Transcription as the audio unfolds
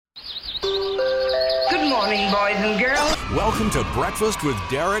morning, boys and girls. Welcome to Breakfast with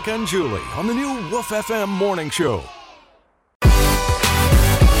Derek and Julie on the new Woof FM Morning Show.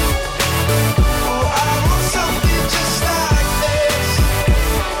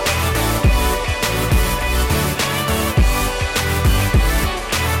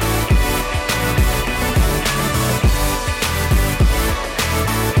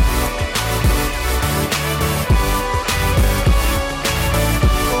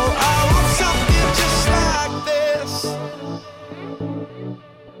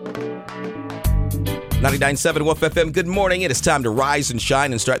 .997 Woof FM. Good morning. It is time to rise and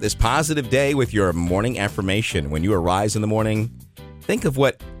shine and start this positive day with your morning affirmation. When you arise in the morning, think of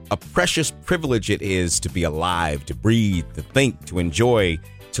what a precious privilege it is to be alive, to breathe, to think, to enjoy,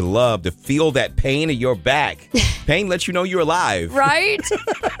 to love, to feel that pain in your back. Pain lets you know you're alive. Right?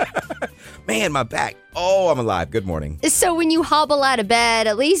 Man, my back. Oh, I'm alive. Good morning. So when you hobble out of bed,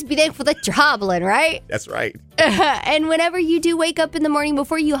 at least be thankful that you're hobbling, right? That's right. And whenever you do wake up in the morning,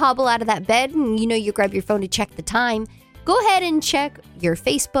 before you hobble out of that bed and you grab your phone to check the time, go ahead and check your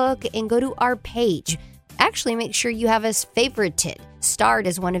Facebook and go to our page. Actually, make sure you have us favorited. Starred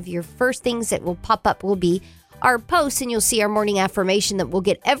as one of your first things that will pop up will be our posts, and you'll see our morning affirmation that we'll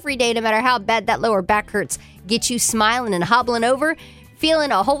get every day, no matter how bad that lower back hurts. Get you smiling and hobbling over,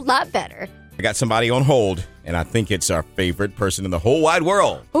 feeling a whole lot better. I got somebody on hold, and I think it's our favorite person in the whole wide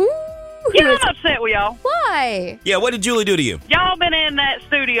world. Ooh. Yeah, I'm upset with y'all. Why? Yeah, what did Julie do to you? Y'all been in that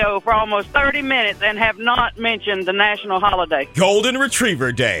studio for almost 30 minutes and have not mentioned the national holiday. Golden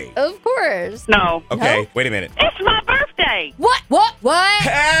Retriever Day. Of course. No. Okay, No? wait a minute. It's my birthday. What?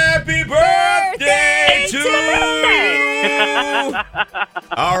 Happy birthday to birthday. you!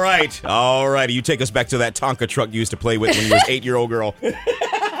 All right. You take us back to that Tonka truck you used to play with when you was 8-year-old girl.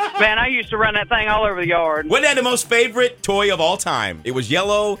 Man, I used to run that thing all over the yard. Wasn't that the most favorite toy of all time? It was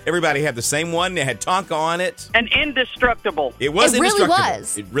yellow. Everybody had the same one. It had Tonka on it. And indestructible. It was It really indestructible.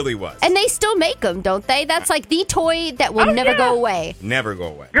 was. It really was. And they still make them, don't they? That's like the toy that will never go away. Never go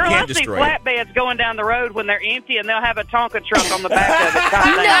away. Girl, I Can't see destroy it. flatbeds going down the road when they're empty, and they'll have a Tonka truck on the back of it.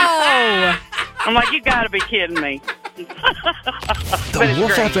 Goddamn. No! I'm like, you got to be kidding me. The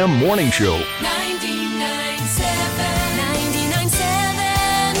Woof great. FM Morning Show.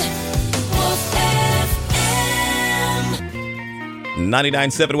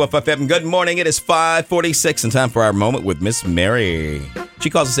 99.7 Woof FM. Good morning. It is 5:46 and time for our moment with Miss Mary. She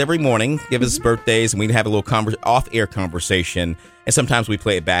calls us every morning, gives us birthdays, and we have a little off-air conversation. And sometimes we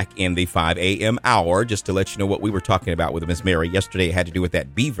play it back in the 5 a.m. hour just to let you know what we were talking about with Miss Mary. Yesterday it had to do with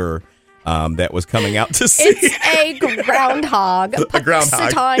that beaver that was coming out to sea. It's a groundhog. A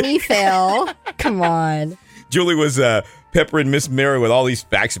groundhog. Satani Phil. Come on. Julie was peppering Miss Mary with all these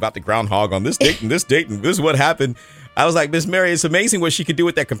facts about the groundhog on this date and this date, and this is what happened. I was like, Miss Mary, it's amazing what she could do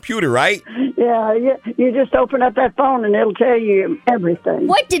with that computer, right? Yeah, you just open up that phone and it'll tell you everything.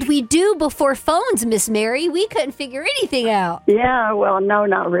 What did we do before phones, Miss Mary? We couldn't figure anything out. Yeah, well, no,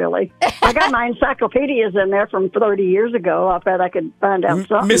 not really. I got my encyclopedias in there from 30 years ago. I bet I could find out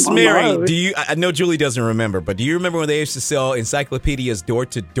something. Miss on Mary, those. I know Julie doesn't remember, but do you remember when they used to sell encyclopedias door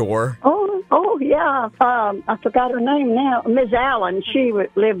to door? Oh, yeah. I forgot her name now. Ms. Allen. She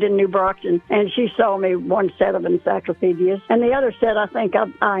lived in New Brockton, and she sold me one set of encyclopedias. And the other set, I think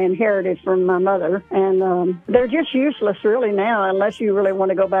I inherited from my mother. And they're just useless, really, now, unless you really want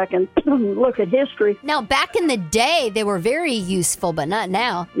to go back and look at history. Now, back in the day, they were very useful, but not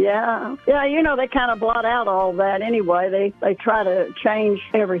now. Yeah. Yeah, they kind of blot out all that anyway. They try to change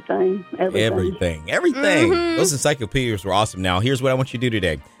everything. Everything. Mm-hmm. Those encyclopedias were awesome. Now, here's what I want you to do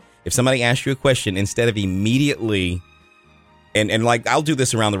today. If somebody asks you a question, instead of immediately, and like I'll do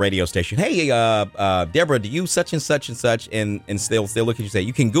this around the radio station. Hey, Deborah, do you such and such and such? And they'll look at you and say,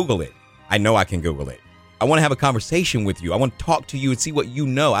 you can Google it. I know I can Google it. I want to have a conversation with you. I want to talk to you and see what you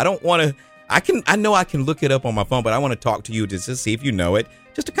know. I don't want to. I know I can look it up on my phone, but I want to talk to you just to see if you know it.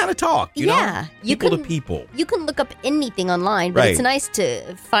 Just to kind of talk, you know? People to people. You can look up anything online, but Right. it's nice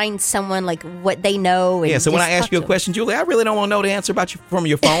to find someone like what they know. And Yeah, so when just I ask talk you a to question, Julie, I really don't want to know the answer about you from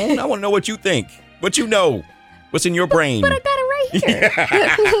your phone. I want to know what you think, what you know, what's in your brain. But I got it right here.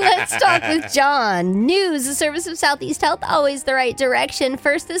 Let's talk with John. News, the service of Southeast Health, always the right direction.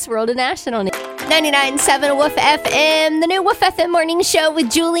 First, this world of national news. 99.7 Woof FM, the new Woof FM morning show with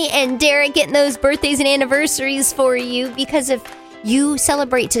Julie and Derek, getting those birthdays and anniversaries for you. Because if you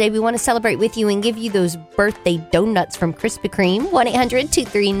celebrate today, we want to celebrate with you and give you those birthday donuts from Krispy Kreme.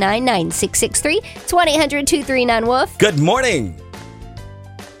 1-800-239-9663. It's 1-800-239-WOOF. Good morning.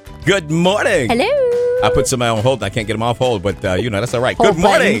 Good morning. Hello. I put somebody on hold and I can't get them off hold, but that's all right. Hold Good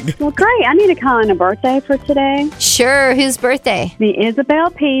morning. Well, great. I need to call in a birthday for today. Sure. Whose birthday? The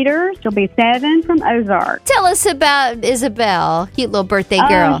Isabel Peters. She'll be 7 from Ozark. Tell us about Isabel. Cute little birthday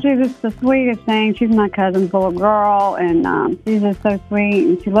girl. Oh, she's just the sweetest thing. She's my cousin's little girl, and she's just so sweet.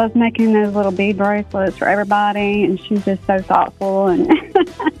 And she loves making those little bead bracelets for everybody, and she's just so thoughtful. And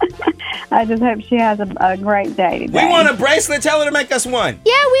I just hope she has a great day today. We want a bracelet. Tell her to make us one.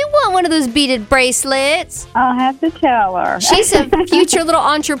 Yeah, we want one of those beaded bracelets. I'll have to tell her. She's a future little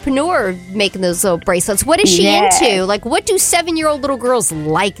entrepreneur making those little bracelets. What is she into? Like, what do 7-year-old little girls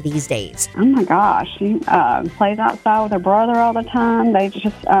like these days? Oh, my gosh. She plays outside with her brother all the time. They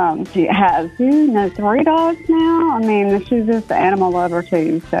just, she has 3 dogs now. I mean, she's just an animal lover,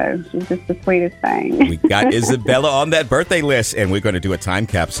 too. So she's just the sweetest thing. We got Isabella on that birthday list, and we're going to do a time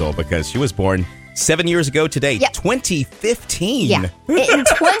capsule because she was born 7 years ago today, 2015. Yeah. In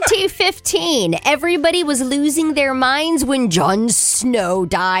 2015, everybody was losing their minds when Jon Snow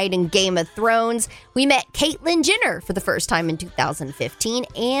died in Game of Thrones. We met Caitlyn Jenner for the first time in 2015,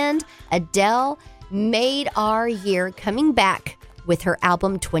 and Adele made our year coming back with her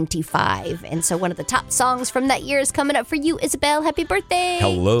album 25. And so one of the top songs from that year is coming up for you, Isabel. Happy birthday.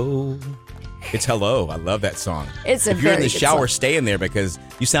 Hello. It's Hello. I love that song. It's a If you're in very the good shower, song. stay in there because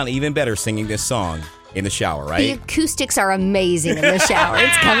you sound even better singing this song in the shower, The right? acoustics are amazing in the shower.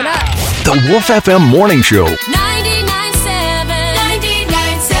 It's coming up. The Wolf FM Morning Show.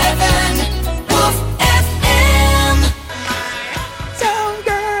 99.7 Wolf FM.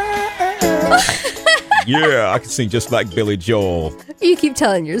 Yeah, I can sing just like Billy Joel. You keep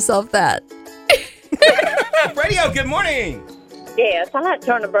telling yourself that. Radio, good morning. Yes, I'd like to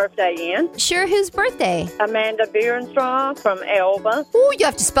turn a birthday in. Sure, whose birthday? Amanda Bierenstraw from Elba. Ooh, you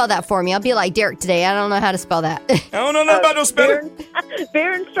have to spell that for me. I'll be like Derek today. I don't know how to spell that. I don't know about no spelling.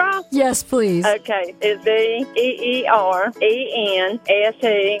 Bierenstraw? Yes, please. Okay, it's Bierenstrauch.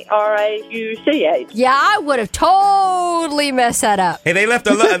 Yeah, I would have totally messed that up. Hey, they left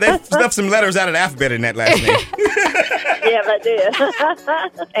some letters out of the alphabet in that last name. Yeah, I did.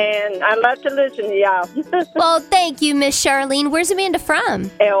 And I love to listen to y'all. Well, thank you, Miss Charlene. Where's Amanda from?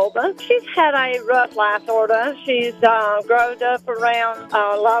 Elba. She's had a rough life, sort of. She's grown up around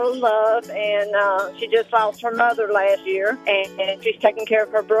a lot of love, and she just lost her mother last year, and she's taking care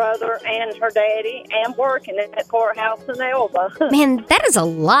of her brother and her daddy and working at the courthouse in Elba. Man, that is a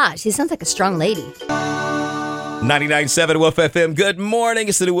lot. She sounds like a strong lady. 99.7 Wolf FM. Good morning.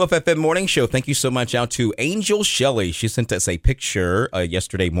 It's the new Wolf FM Morning Show. Thank you so much out to Angel Shelley. She sent us a picture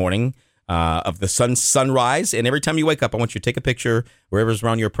yesterday morning of the sunrise. And every time you wake up, I want you to take a picture wherever's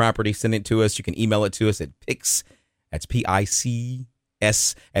around your property. Send it to us. You can email it to us at pics. That's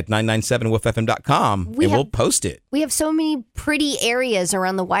PICS at 997wolffm.com. We'll post it. We have so many pretty areas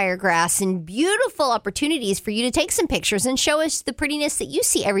around the Wiregrass and beautiful opportunities for you to take some pictures and show us the prettiness that you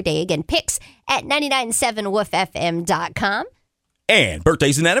see every day. Again, pics at 997wolffm.com. And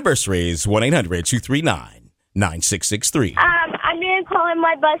birthdays and anniversaries, 1-800-239-9663. I'm going to call him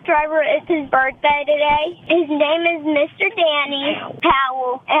my bus driver. It's his birthday today. His name is Mr. Danny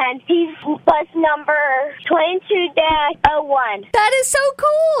Powell, and he's bus number 22-01. That is so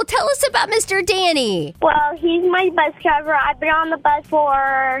cool. Tell us about Mr. Danny. Well, he's my bus driver. I've been on the bus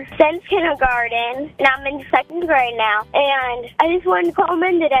since kindergarten, and I'm in 2nd grade now. And I just wanted to call him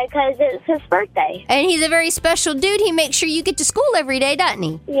in today because it's his birthday. And he's a very special dude. He makes sure you get to school every day, doesn't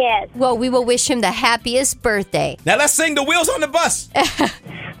he? Yes. Well, we will wish him the happiest birthday. Now let's sing The Wheels on the Bus.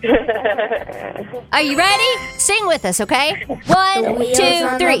 Are you ready? Sing with us, okay? 1,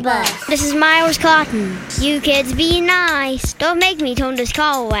 2, 3. This is Myers Cotton. You kids be nice. Don't make me turn this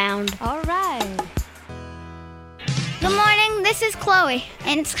call around. All right. Good morning, this is Chloe,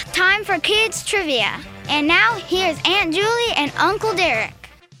 and it's time for Kids Trivia. And now, here's Aunt Julie and Uncle Derek.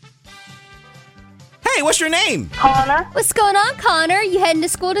 Hey, what's your name? Connor? What's going on, Connor? You heading to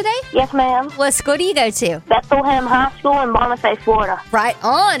school today? Yes, ma'am. What school do you go to? Bethlehem High School in Boniface, Florida. Right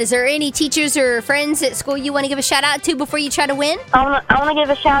on. Is there any teachers or friends at school you want to give a shout out to before you try to win? I want to give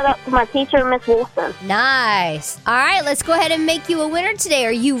a shout out to my teacher, Miss Wilson. Nice. All right, let's go ahead and make you a winner today.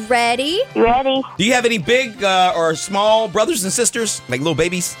 Are you ready? You ready? Do you have any big or small brothers and sisters, like little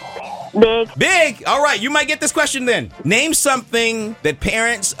babies? Big. Big. All right, you might get this question then. Name something that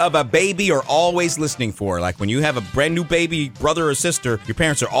parents of a baby are always listening for. Like when you have a brand new baby brother or sister, your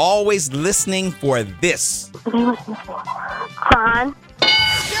parents are always listening for this. Crying.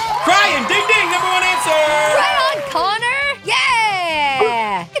 Crying. Ding, ding. Number one answer. Right on, Connor.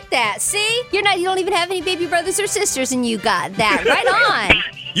 Yeah. Get that. See? You don't even have any baby brothers or sisters, and you got that. Right on.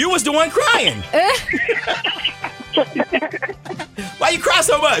 You was the one crying. Why you cry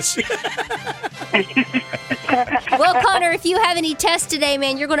so much? Well, Connor, if you have any tests today,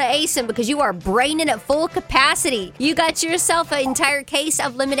 man, you're going to ace them because you are braining at full capacity. You got yourself an entire case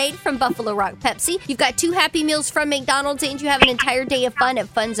of lemonade from Buffalo Rock Pepsi. You've got 2 Happy Meals from McDonald's, and you have an entire day of fun at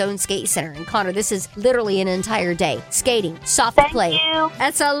Fun Zone Skate Center. And Connor, this is literally an entire day. Skating, soft play. you.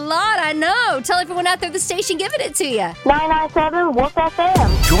 That's a lot, I know. Tell everyone out there the station giving it to you. 997 Wolf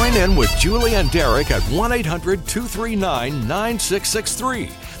FM. Join in with Julie and Derek at 1-800-239-9663.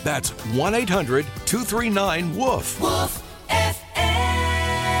 That's 1-800-239-WOOF. Wolf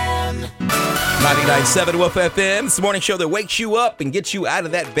FM. 99.7 Wolf FM. It's the morning show that wakes you up and gets you out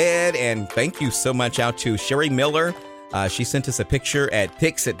of that bed. And thank you so much out to Sherry Miller. She sent us a picture at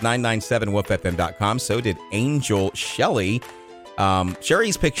pics@997wolffm.com. So did Angel Shelley.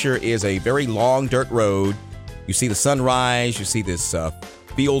 Sherry's picture is a very long dirt road. You see the sunrise. You see this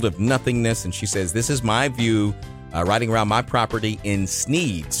field of nothingness. And she says, this is my view riding around my property in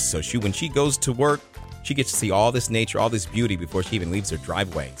Sneeds. So when she goes to work, she gets to see all this nature, all this beauty before she even leaves her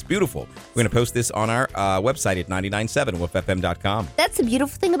driveway. It's beautiful. We're going to post this on our website at 997wolffm.com. That's the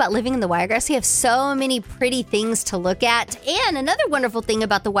beautiful thing about living in the Wiregrass. You have so many pretty things to look at. And another wonderful thing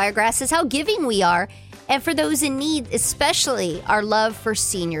about the Wiregrass is how giving we are. And for those in need, especially our love for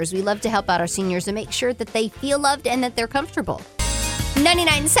seniors. We love to help out our seniors and make sure that they feel loved and that they're comfortable.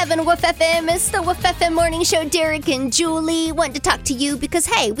 99.7 Wolf FM. It's the Wolf FM Morning Show. Derek and Julie want to talk to you because,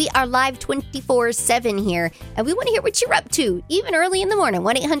 hey, we are live 24/7 here, and we want to hear what you're up to, even early in the morning.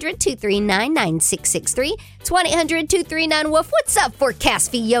 1-800-239-9663. It's 1-800-239-WOOF. What's up, Forecast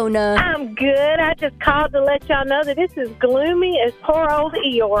Fiona? I'm good. I just called to let y'all know that this is gloomy as poor old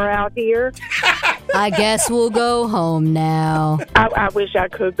Eeyore out here. I guess we'll go home now. I wish I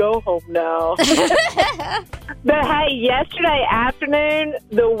could go home now. But hey, yesterday afternoon,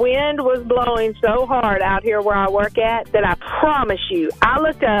 the wind was blowing so hard out here where I work at that I promise you, I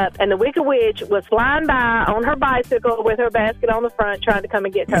looked up and the Wicked Witch was flying by on her bicycle with her basket on the front trying to come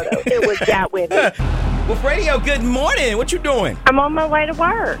and get Toto. It was that windy. Wolf Radio, good morning. What you doing? I'm on my way to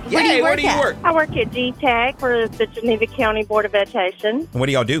work. Yay, where do you work? I work at GTAC for the Geneva County Board of Education. And what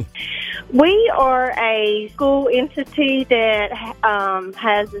do y'all do? We are a school entity that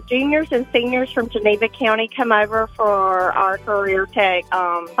has juniors and seniors from Geneva County come over for our career tech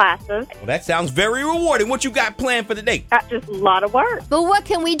classes. Well, that sounds very rewarding. What you got planned for the day? Just a lot of work. But what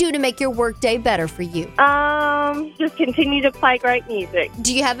can we do to make your workday better for you? Just continue to play great music.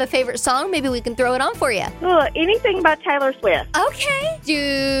 Do you have a favorite song? Maybe we can throw it on for you. Anything by Taylor Swift. Okay.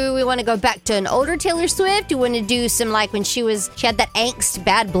 Do we want to go back to an older Taylor Swift? Do you want to do some like when she had that angst,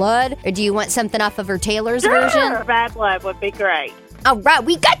 Bad Blood? Or do you want something off of her Taylor's version? Bad Blood would be great. All right,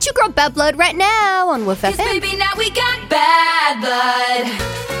 we got you, girl, Bad Blood, right now on Wolf FM. Baby, now we got bad blood.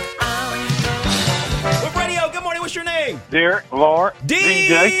 Wolf Radio, good morning. What's your name? Derek, Laura,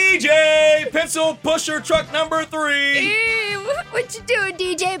 DJ Pencil Pusher Truck number 3. What you doing,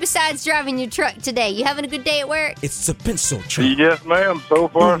 DJ, besides driving your truck today? You having a good day at work? It's a pencil truck. Yes, ma'am. So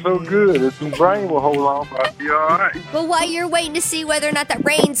far, so good. If some rain will hold on, I'll be all right. Well, while you're waiting to see whether or not that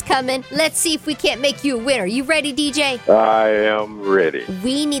rain's coming, let's see if we can't make you a winner. You ready, DJ? I am ready.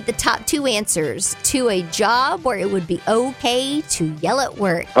 We need the top 2 answers to a job where it would be okay to yell at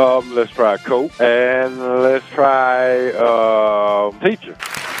work. Let's try coach and let's try teacher.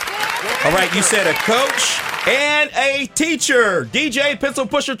 All right, you said a coach and a teacher. DJ Pencil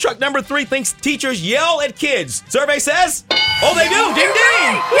Pusher Truck number 3 thinks teachers yell at kids. Survey says, oh, they do. Ding,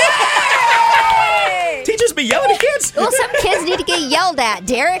 ding. Teachers be yelling at kids? Well, some kids need to get yelled at,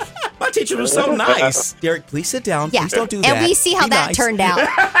 Derek. My teacher was so nice. Derek, please sit down. Yeah. Please don't do that. And we see how Be that nice. turned out.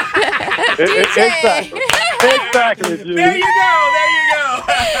 Exactly, Judy. There you go.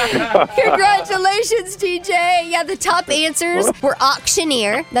 Congratulations, DJ. Yeah, the top answers were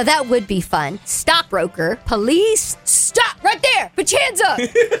auctioneer. Now, that would be fun. Stockbroker. Police. Stop right there. Put your hands up.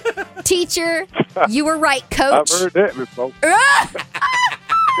 Teacher. You were right, coach. I've heard that before.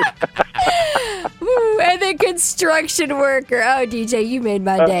 Ooh, and then construction worker. Oh, DJ, you made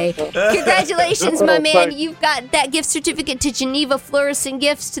my day. Congratulations, my man. You've got that gift certificate to Geneva Florists and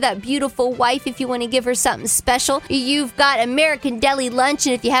Gifts to that beautiful wife if you want to give her something special. You've got American Deli Lunch,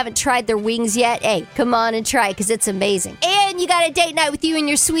 and if you haven't tried their wings yet, hey, come on and try it because it's amazing. And you got a date night with you and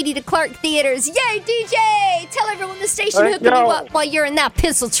your sweetie to Clark Theaters. Yay, DJ! Tell everyone the station hooking you up while you're in that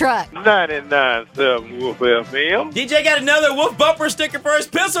pencil truck. 99.7 Wolf FM. DJ got another Wolf bumper sticker for his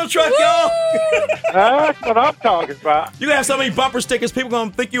pencil truck, y'all. That's what I'm talking about. You have so many bumper stickers, people going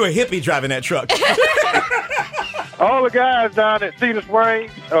to think you a hippie driving that truck. All the guys down at Cedar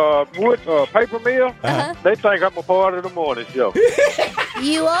Springs, paper mill, they think I'm a part of the morning show.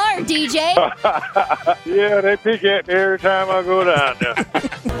 You are, DJ. Yeah, they pick at me every time I go down there.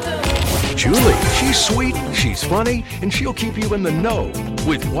 Julie, she's sweet, she's funny, and she'll keep you in the know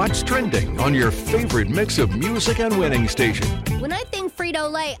with what's trending on your favorite mix of music and winning station. When I think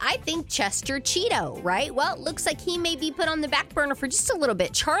Frito-Lay, I think Chester Cheeto, right? Well, it looks like he may be put on the back burner for just a little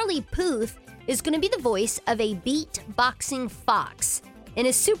bit. Charlie Puth is going to be the voice of a beat-boxing fox in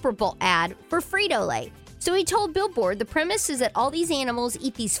a Super Bowl ad for Frito-Lay. So he told Billboard the premise is that all these animals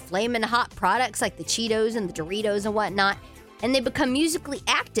eat these flaming hot products like the Cheetos and the Doritos and whatnot, and they become musically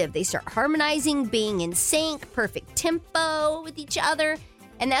active. They start harmonizing, being in sync, perfect tempo with each other.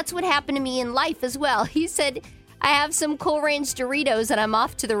 And that's what happened to me in life as well. He said, I have some Cool Ranch Doritos and I'm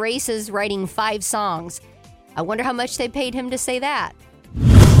off to the races writing 5 songs. I wonder how much they paid him to say that.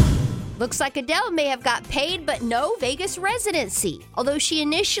 Looks like Adele may have got paid, but no Vegas residency. Although she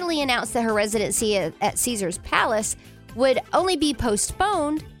initially announced that her residency at Caesar's Palace would only be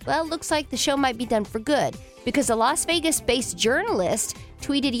postponed, well, looks like the show might be done for good because a Las Vegas-based journalist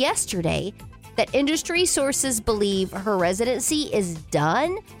tweeted yesterday that industry sources believe her residency is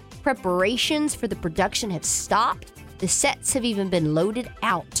done. Preparations for the production have stopped. The sets have even been loaded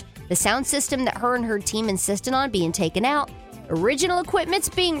out. The sound system that her and her team insisted on being taken out. Original equipment's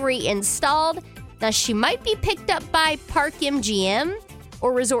being reinstalled. Now, she might be picked up by Park MGM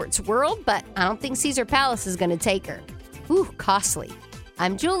or Resorts World, but I don't think Caesar Palace is going to take her. Ooh, costly.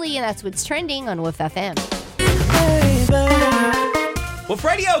 I'm Julie, and that's what's trending on Woof FM. Woof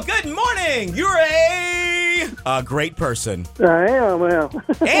Radio, good morning. You're a great person. I am, well.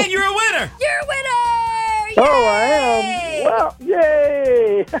 And you're a winner. You're a winner! Yay! Oh, I am. Well,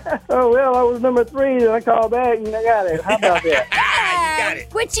 yay! Oh, well, I was number 3, and I called back, and I got it. How about that? You got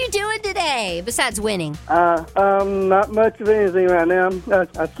it. What you doing today besides winning? Not much of anything right now.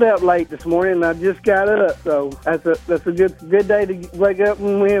 I slept late this morning, and I just got up, so that's a good day to wake up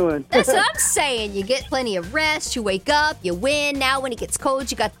and win. That's what I'm saying. You get plenty of rest, you wake up, you win. Now when it gets cold,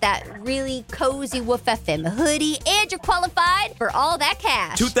 you got that really cozy Woof FM hoodie, and you're qualified for all that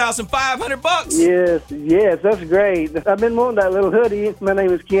cash. $2,500. Yes, that's great. I've been wanting that little hoodie. My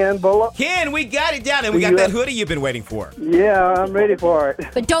name is Ken Bullock. Ken, we got it down, and we got that hoodie you've been waiting for. Yeah, I'm ready for it.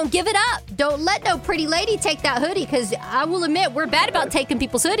 But don't give it up. Don't let no pretty lady take that hoodie, because I will admit, we're bad about taking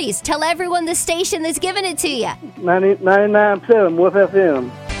people's hoodies. Tell everyone the station that's giving it to you. 99.7 Woof FM.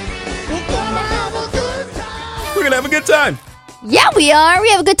 We're going to have a good time. Yeah, we are.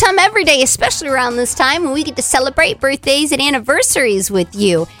 We have a good time every day, especially around this time when we get to celebrate birthdays and anniversaries with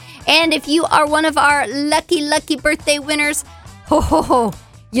you. And if you are one of our lucky birthday winners,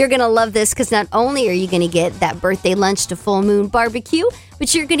 you're going to love this, because not only are you going to get that birthday lunch to Full Moon Barbecue,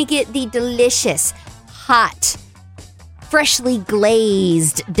 but you're going to get the delicious, hot, freshly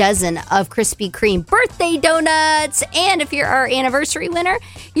glazed dozen of Krispy Kreme birthday donuts. And if you're our anniversary winner,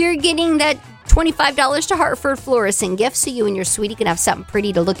 you're getting that $25 to Hartford Florist in gift, so you and your sweetie can have something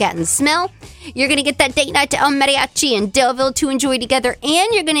pretty to look at and smell. You're going to get that date night to El Mariachi in Delville to enjoy together,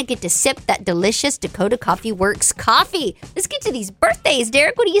 and you're going to get to sip that delicious Dakota Coffee Works coffee. Let's get to these birthdays,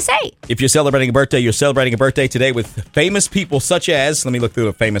 Derek. What do you say? If you're celebrating a birthday, you're celebrating a birthday today with famous people such as, let me look through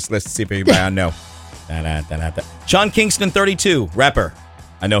a famous list to see if anybody I know. Sean Kingston, 32, rapper.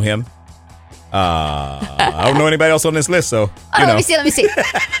 I know him. I don't know anybody else on this list, so you know. Let me see.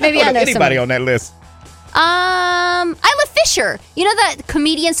 Maybe I know anybody somebody on that list. Isla Fisher. You know that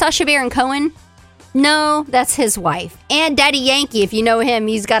comedian Sacha Baron Cohen? No, that's his wife. And Daddy Yankee, if you know him,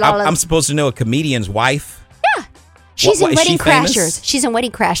 he's got all of... I'm supposed to know a comedian's wife? Yeah. She's in Wedding Crashers. Famous? She's in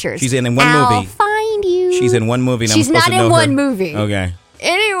Wedding Crashers. She's in one I'll movie. Find you. She's in one movie. And She's I'm supposed not to know in one her. movie. Okay.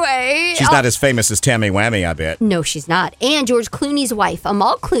 Anyway. She's not as famous as Tammy Whammy, I bet. No, she's not. And George Clooney's wife,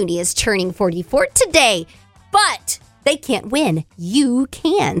 Amal Clooney, is turning 44 today. But they can't win. You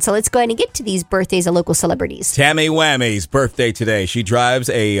can. So let's go ahead and get to these birthdays of local celebrities. Tammy Whammy's birthday today. She drives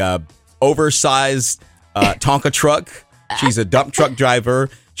a oversized Tonka truck. She's a dump truck driver.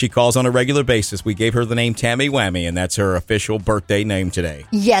 She calls on a regular basis. We gave her the name Tammy Whammy, and that's her official birthday name today.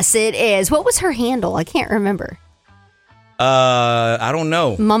 Yes, it is. What was her handle? I can't remember. I don't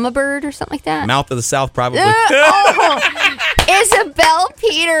know. Mama Bird or something like that? Mouth of the South, probably. Isabel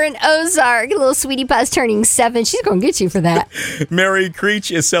Peter in Ozark. Little sweetie pie's turning 7. She's going to get you for that. Mary Creech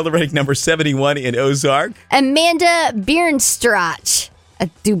is celebrating number 71 in Amanda Bierenstrach.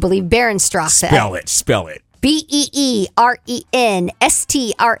 I do believe Bierenstrach. Spell it. Berenstrauch.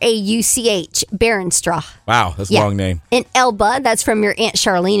 Berenstrauch. Wow, that's a long name. In Elba, that's from your Aunt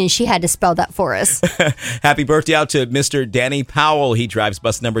Charlene, and she had to spell that for us. Happy birthday out to Mr. Danny Powell. He drives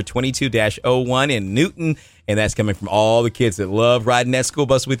bus number 22-01 in Newton, and that's coming from all the kids that love riding that school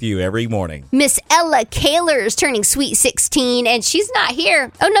bus with you every morning. Miss Ella Kaler is turning sweet 16, and she's not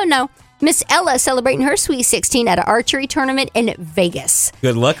here. Oh, no. Miss Ella celebrating her sweet 16 at an archery tournament in Vegas.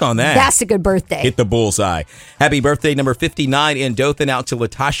 Good luck on that. That's a good birthday. Hit the bullseye. Happy birthday number 59 in Dothan out to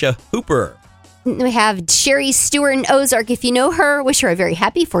Latasha Hooper. We have Sherry Stewart in Ozark. If you know her, wish her a very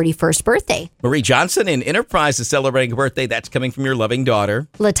happy 41st birthday. Marie Johnson in Enterprise is celebrating a birthday. That's coming from your loving daughter.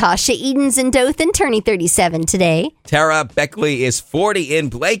 Latasha Edens in Dothan, turning 37 today. Tara Beckley is 40 in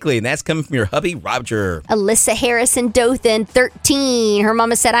Blakely, and that's coming from your hubby, Roger. Alyssa Harris in Dothan, 13. Her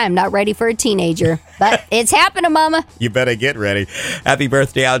mama said, I am not ready for a teenager. But it's happening, mama. You better get ready. Happy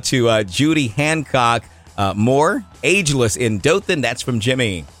birthday out to Judy Hancock Moore, ageless in Dothan. That's from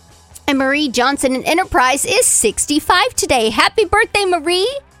Jimmy. And Marie Johnson in Enterprise is 65 today. Happy birthday, Marie.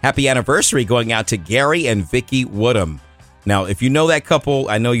 Happy anniversary going out to Gary and Vicky Woodham. Now, if you know that couple,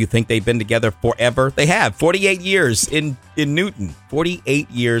 I know you think they've been together forever. They have. 48 years in Newton. 48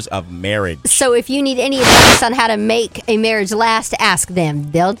 years of marriage. So if you need any advice on how to make a marriage last, ask them.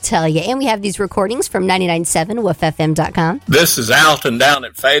 They'll tell you. And we have these recordings from 997woofm.com. This is Alton down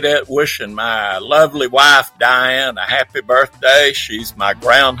at Fayette wishing my lovely wife, Diane, a happy birthday. She's my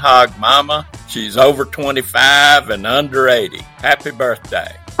groundhog mama. She's over 25 and under 80. Happy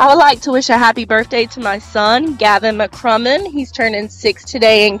birthday. I would like to wish a happy birthday to my son, Gavin McCrummon. He's turning 6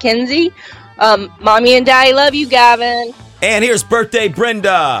 today in Kinsey. Mommy and Daddy love you, Gavin. And here's birthday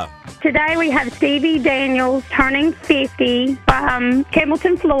Brenda. Today we have Stevie Daniels turning 50 from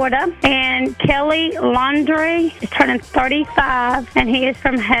Campbellton, Florida. And Kelly Laundry is turning 35, and he is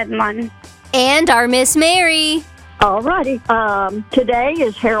from Headland. And our Miss Mary. All righty. Today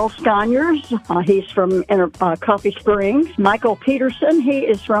is Harold Sconyers. He's from Coffee Springs. Michael Peterson, he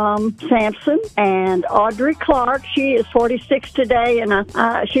is from Sampson. And Audrey Clark, she is 46 today, and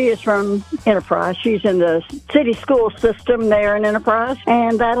she is from Enterprise. She's in the city school system there in Enterprise,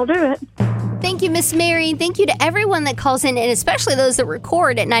 and that'll do it. Thank you, Miss Mary. Thank you to everyone that calls in, and especially those that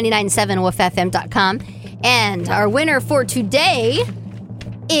record at 997woofm.com. And our winner for today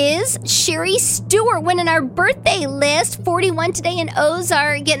is Sherry Stewart winning our birthday list. 41 today in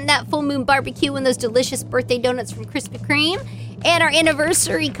Ozark, getting that full moon barbecue and those delicious birthday donuts from Krispy Kreme. And our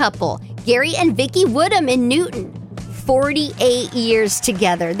anniversary couple, Gary and Vicky Woodham in Newton. 48 years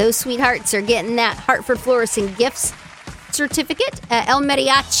together. Those sweethearts are getting that Hartford Florissant Gifts certificate, El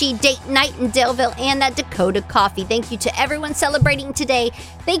Mariachi date night in Daleville, and that Dakota coffee. Thank you to everyone celebrating today.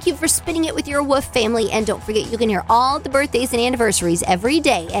 Thank you for spending it with your Woof family, and don't forget you can hear all the birthdays and anniversaries every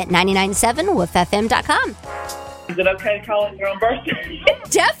day at 997woofm.com. Is it okay to call it your own birthday?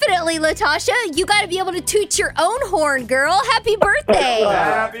 Definitely, Latasha. You got to be able to toot your own horn, girl. Happy birthday.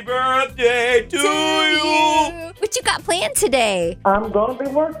 Happy birthday to you. What you got planned today? I'm going to be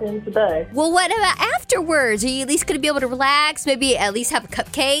working today. Well, what about afterwards? Are you at least going to be able to relax? Maybe at least have a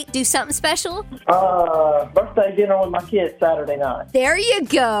cupcake? Do something special? Birthday dinner with my kids Saturday night. There you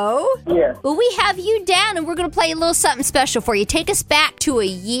go. Yeah. Well, we have you down, and we're going to play a little something special for you. Take us back to a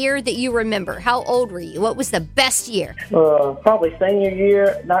year that you remember. How old were you? What was the best year? Probably senior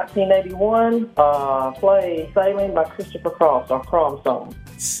year, 1981. Play Sailing by Christopher Cross, our prom song.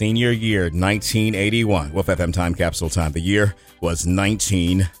 Senior year, 1981. Wolf FM time capsule time. The year was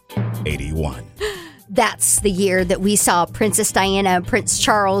 1981. That's the year that we saw Princess Diana and Prince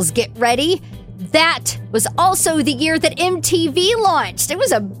Charles get ready. That was also the year that MTV launched. It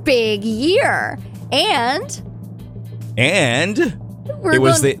was a big year. And it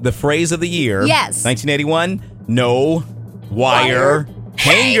was the phrase of the year. Yes. 1981, no wire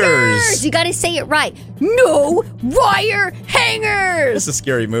hangers. You got to say it right. No wire hangers. It's a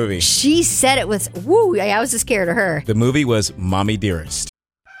scary movie. She said it was, woo, I was just scared of her. The movie was Mommy Dearest.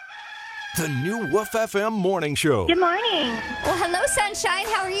 The new Woof FM morning show. Good morning. Well, hello, Sunshine.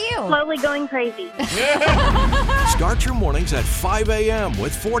 How are you? Slowly going crazy. Start your mornings at 5 a.m.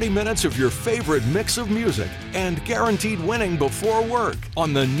 with 40 minutes of your favorite mix of music and guaranteed winning before work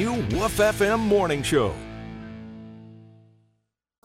on the new Woof FM morning show.